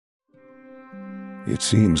It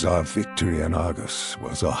seems our victory in Argus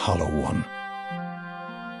was a hollow one.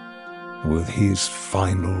 With his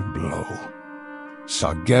final blow,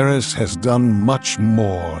 Sargeras has done much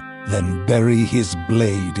more than bury his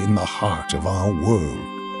blade in the heart of our world.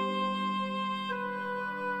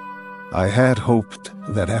 I had hoped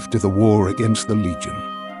that after the war against the Legion,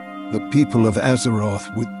 the people of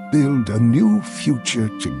Azeroth would build a new future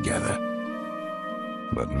together.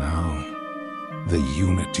 But now, the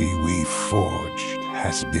unity we forged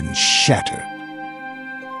has been shattered.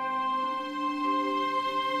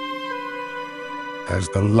 As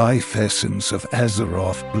the life essence of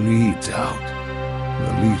Azeroth bleeds out,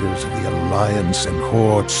 the leaders of the Alliance and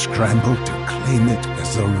Horde scramble to claim it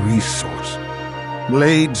as a resource.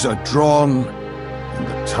 Blades are drawn, and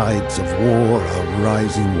the tides of war are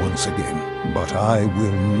rising once again. But I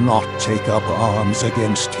will not take up arms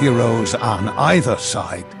against heroes on either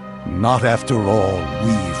side, not after all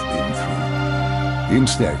we've been through.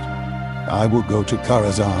 Instead, I will go to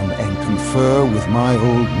Karazhan and confer with my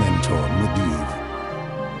old mentor, Medivh.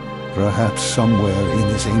 Perhaps somewhere in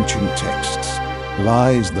his ancient texts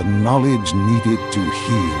lies the knowledge needed to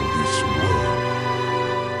heal this world.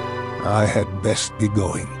 I had best be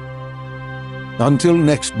going. Until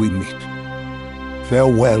next we meet,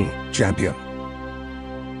 farewell, champion.